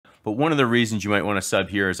But one of the reasons you might want to sub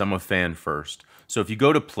here is I'm a fan first. So if you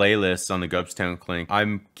go to playlists on the Gubstown Clink,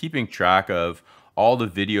 I'm keeping track of all the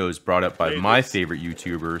videos brought up by my favorite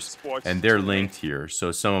YouTubers, and they're linked here.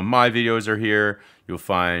 So some of my videos are here. You'll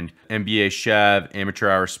find NBA Chev, Amateur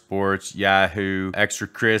Hour Sports, Yahoo, Extra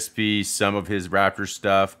Crispy, some of his Raptors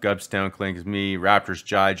stuff, Gubstown Clink is me, Raptors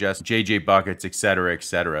Digest, JJ Buckets, etc.,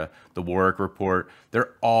 etc. The Warwick Report,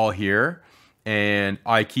 they're all here, and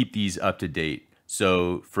I keep these up to date.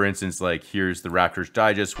 So for instance, like here's the Raptors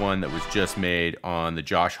Digest one that was just made on the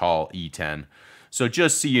Josh Hall E10. So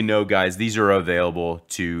just so you know, guys, these are available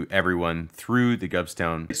to everyone through the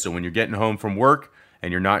Gubstown. So when you're getting home from work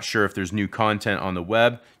and you're not sure if there's new content on the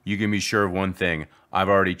web, you can be sure of one thing. I've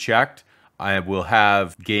already checked. I will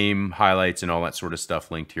have game highlights and all that sort of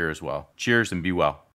stuff linked here as well. Cheers and be well.